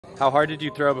How hard did you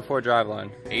throw before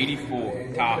Driveline?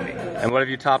 84, topping. And what have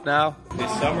you topped now?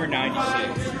 This summer,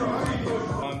 96.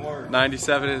 One word.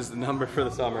 97 is the number for the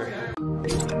summer.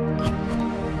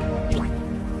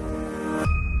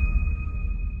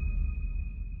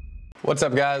 What's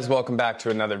up guys, welcome back to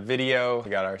another video.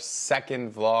 We got our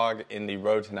second vlog in the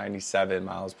Road to 97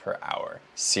 miles per hour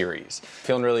series.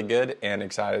 Feeling really good and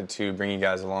excited to bring you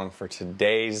guys along for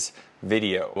today's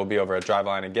video. We'll be over at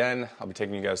Driveline again. I'll be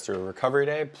taking you guys through a recovery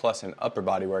day plus an upper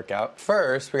body workout.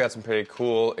 First, we got some pretty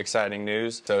cool, exciting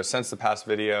news. So since the past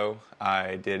video,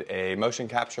 I did a motion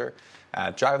capture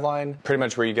at Driveline, pretty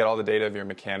much where you get all the data of your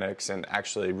mechanics and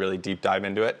actually really deep dive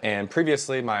into it. And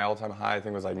previously, my all-time high, I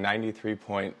think, was like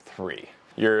 93.3.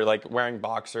 You're like wearing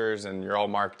boxers and you're all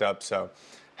marked up, so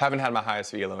haven't had my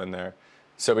highest velo in there.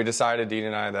 So we decided, Dean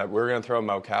and I, that we're gonna throw a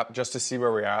mocap just to see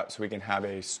where we're at so we can have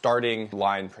a starting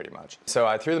line pretty much. So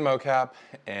I threw the mocap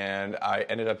and I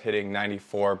ended up hitting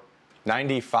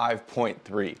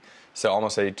 95.3. So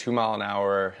almost a 2 mile an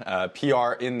hour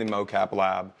PR in the mocap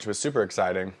lab, which was super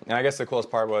exciting. And I guess the coolest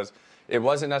part was it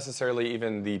wasn't necessarily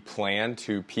even the plan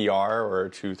to PR or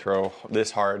to throw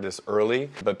this hard this early,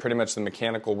 but pretty much the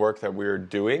mechanical work that we were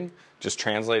doing just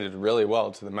translated really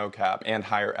well to the mocap and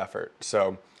higher effort.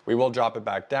 So we will drop it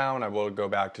back down. I will go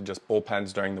back to just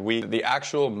bullpens during the week. The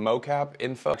actual mocap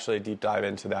info, actually deep dive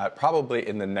into that probably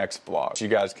in the next vlog. So you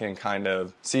guys can kind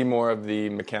of see more of the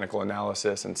mechanical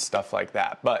analysis and stuff like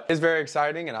that. But it's very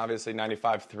exciting, and obviously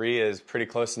 95.3 is pretty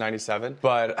close to 97,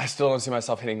 but I still don't see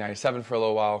myself hitting 97 for a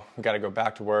little while. We gotta go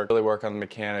back to work, really work on the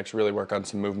mechanics, really work on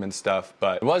some movement stuff,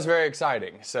 but it was very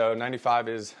exciting. So 95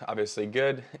 is obviously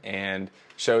good and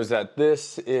shows that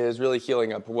this is really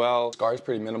healing up well. Scar's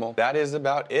pretty minimal. That is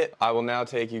about it. I will now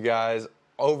take you guys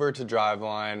over to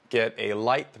Driveline, get a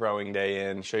light throwing day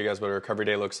in, show you guys what a recovery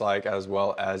day looks like, as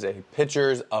well as a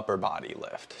pitcher's upper body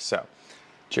lift. So,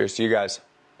 cheers to you guys.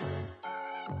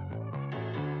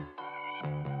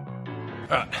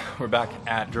 We're back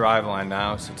at Driveline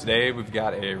now. So today we've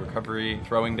got a recovery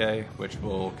throwing day, which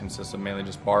will consist of mainly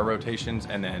just bar rotations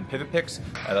and then pivot picks.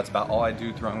 That's about all I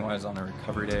do throwing wise on a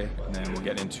recovery day. And then we'll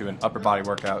get into an upper body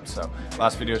workout. So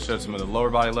last video showed some of the lower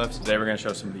body lifts. Today we're gonna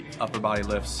show some of the upper body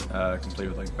lifts, complete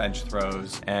with like bench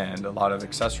throws and a lot of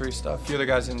accessory stuff. A few other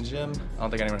guys in the gym. I don't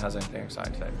think anyone has anything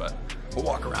exciting today, but we'll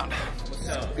walk around.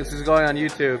 This is going on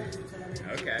YouTube.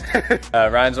 Okay.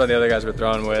 Ryan's one of the other guys we're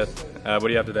throwing with. What do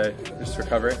you have today? Just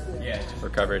recovery? Yeah. Just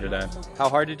recovery today. How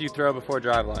hard did you throw before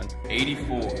Driveline?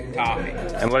 84, topping.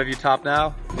 And what have you topped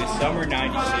now? This summer,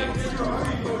 96.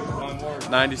 One word.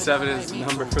 97 is the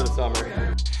number for the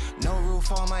summer. No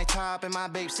roof on my top and my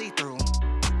babe see-through.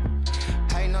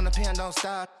 Hating on the pen, don't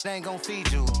stop, they ain't gon'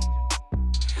 feed you.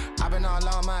 I've been all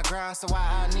on my grind, so why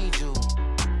I need you?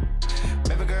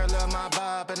 Baby girl love my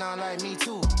vibe and I like me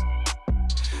too.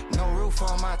 No roof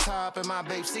on my top and my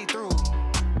babe see-through.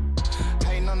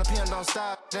 Hating on the pen, don't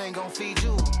stop, they ain't gon' feed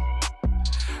you.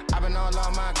 I've been all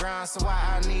on my grind, so why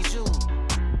I need you?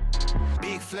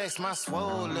 Big flex, my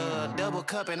swole up, double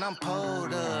cup and I'm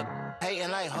pulled up. Hating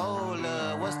like hold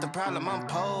up, what's the problem? I'm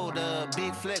pulled up.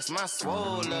 Big flex, my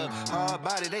swole up, hard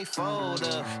body they fold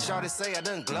up. Shorty say I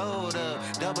done glowed up,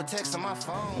 double text on my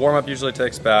phone. Warm up usually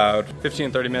takes about 15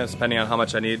 to 30 minutes depending on how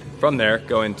much I need. From there,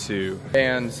 go into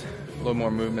bands, a little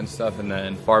more movement stuff, and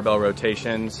then barbell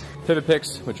rotations. Pivot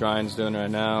picks, which Ryan's doing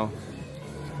right now.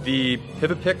 The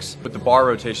pivot picks with the bar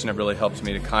rotation have really helped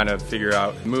me to kind of figure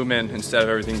out movement instead of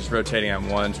everything just rotating at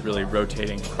once, really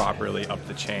rotating properly up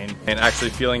the chain. And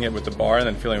actually feeling it with the bar and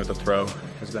then feeling it with the throw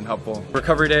has been helpful.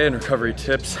 Recovery day and recovery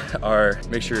tips are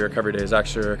make sure your recovery day is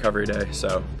actually a recovery day.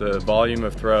 So the volume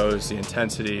of throws, the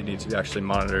intensity needs to be actually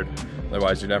monitored.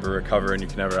 Otherwise you never recover and you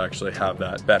can never actually have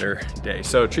that better day.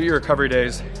 So treat your recovery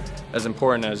days as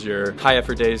important as your high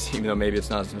effort days, even though maybe it's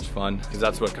not as much fun, because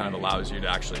that's what kind of allows you to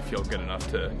actually feel good enough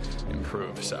to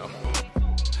improve, so.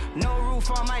 No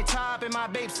roof on my top and my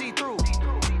babe see-through.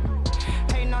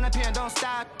 Hating on the pen, don't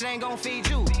stop, it ain't gon' feed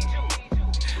you.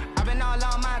 I've been all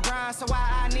on my grind, so why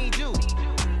I need you?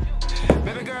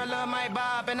 Baby girl love my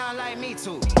vibe and I like me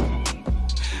too.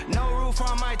 No roof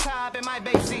on my top and my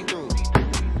babe see-through.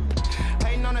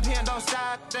 Hating on the pen, don't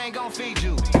stop, it ain't gon' feed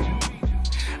you.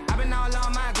 I've been all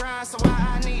on my grind, so why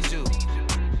I need you?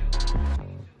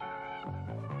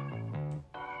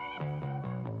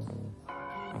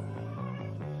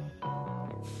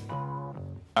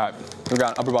 Alright, we've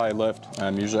got an upper body lift.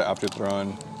 Usually after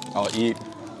throwing, I'll eat.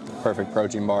 Perfect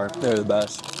protein bar. They're the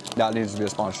best. That needs to be a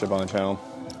sponsorship on the channel.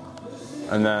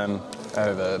 And then I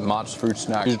have a Mott's fruit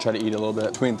snack. I usually try to eat a little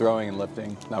bit between throwing and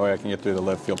lifting. That way I can get through the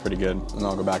lift, feel pretty good, and then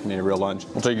I'll go back and eat a real lunch.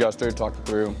 We'll take you guys through, talk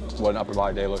through what an upper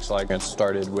body day looks like. Get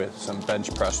started with some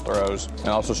bench press throws, and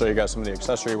I'll also show you guys some of the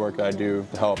accessory work that I do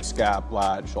to help scap,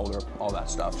 lat, shoulder, all that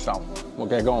stuff. So we'll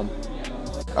get going.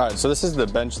 All right, so this is the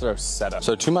bench throw setup.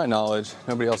 So to my knowledge,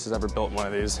 nobody else has ever built one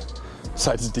of these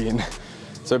besides Dean.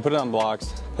 So we put it on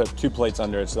blocks, put 2 plates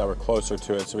under it so that we're closer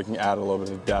to it so we can add a little bit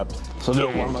of depth. So we'll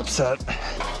do a warm-up set.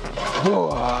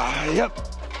 Yep.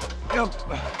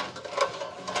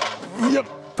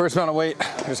 First amount of weight,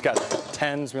 we just got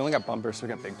 10s. We only got bumpers, so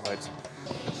we got big plates.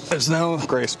 There's no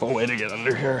graceful way to get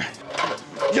under here.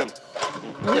 Yep.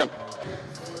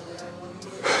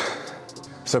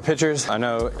 So pitchers, I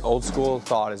know old school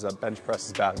thought is that bench press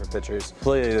is bad for pitchers.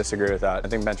 Completely disagree with that. I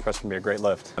think bench press can be a great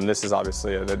lift. And this is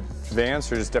obviously an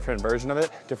advanced or just different version of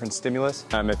it, different stimulus.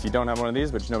 If you don't have one of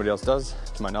these, which nobody else does,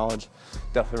 to my knowledge,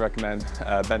 definitely recommend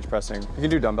bench pressing. You can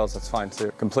do dumbbells, that's fine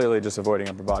too. Completely just avoiding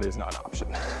upper body is not an option.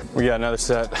 We got another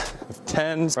set of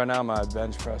 10s. Right now my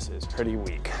bench press is pretty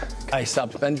weak. I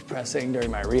stopped bench pressing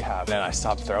during my rehab, and then I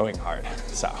stopped throwing hard.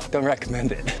 So don't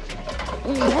recommend it.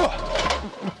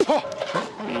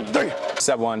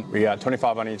 Set 1, we got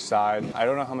 25 on each side. I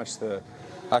don't know how much the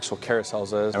actual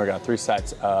carousels is, and we got 3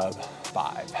 sets of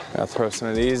 5. I'll throw some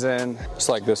of these in, just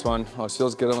like this one. Oh, it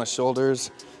feels good on my shoulders.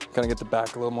 Kind of get the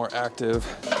back a little more active.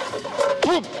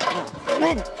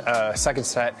 Second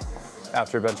set,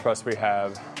 after bench press, we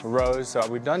have rows. So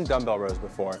we've done dumbbell rows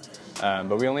before,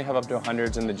 but we only have up to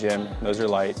 100s in the gym. Those are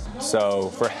light.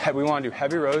 So we want to do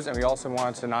heavy rows, and we also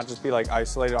want to not just be like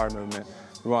isolated arm movement.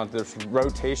 We want this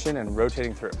rotation and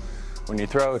rotating through. When you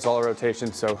throw, it's all a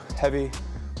rotation, so heavy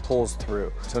pulls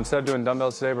through. So instead of doing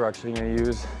dumbbells today, we're actually gonna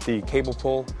use the cable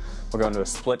pull. We'll go into a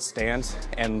split stance,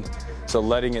 and so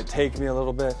letting it take me a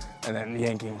little bit, and then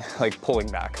yanking, like pulling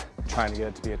back, trying to get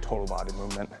it to be a total body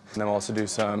movement. And then we'll also do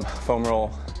some foam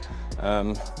roll,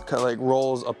 kind of like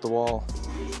rolls up the wall.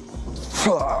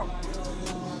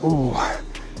 Ooh.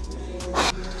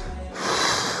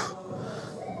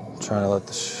 Trying to let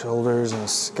the shoulders and the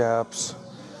scaps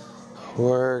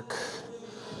work.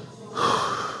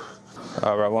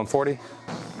 We're at 140.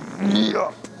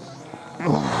 Yup.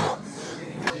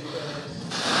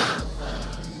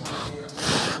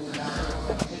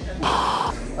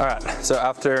 All right, so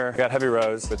after we got heavy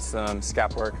rows with some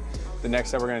scap work, the next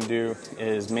step we're gonna do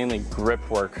is mainly grip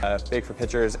work, big for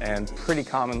pitchers and pretty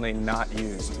commonly not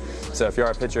used. So if you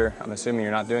are a pitcher, I'm assuming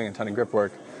you're not doing a ton of grip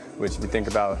work, which if you think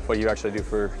about what you actually do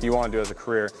you want to do as a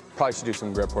career, probably should do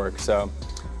some grip work. So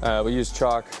we use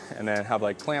chalk and then have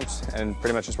like clamps and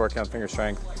pretty much just working on finger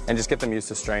strength and just get them used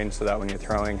to strain so that when you're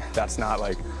throwing, that's not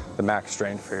like the max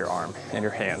strain for your arm and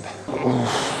your hand.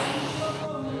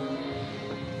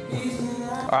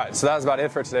 All right, so that was about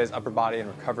it for today's upper body and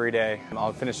recovery day.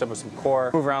 I'll finish up with some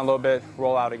core, move around a little bit,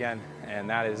 roll out again, and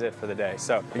that is it for the day.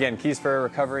 So again, keys for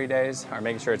recovery days are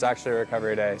making sure it's actually a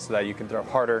recovery day so that you can throw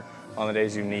harder on the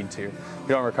days you need to. If you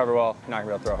don't recover well, you're not gonna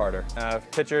be able to throw harder.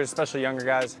 Pitchers, especially younger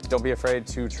guys, don't be afraid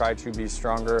to try to be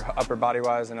stronger upper body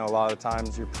wise. I know a lot of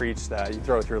times you preach that you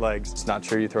throw with your legs. It's not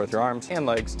true, you throw with your arms and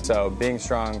legs. So being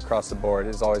strong across the board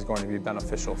is always going to be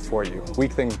beneficial for you.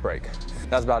 Weak things break.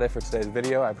 That's about it for today's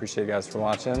video. I appreciate you guys for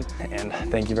watching, and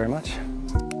thank you very much.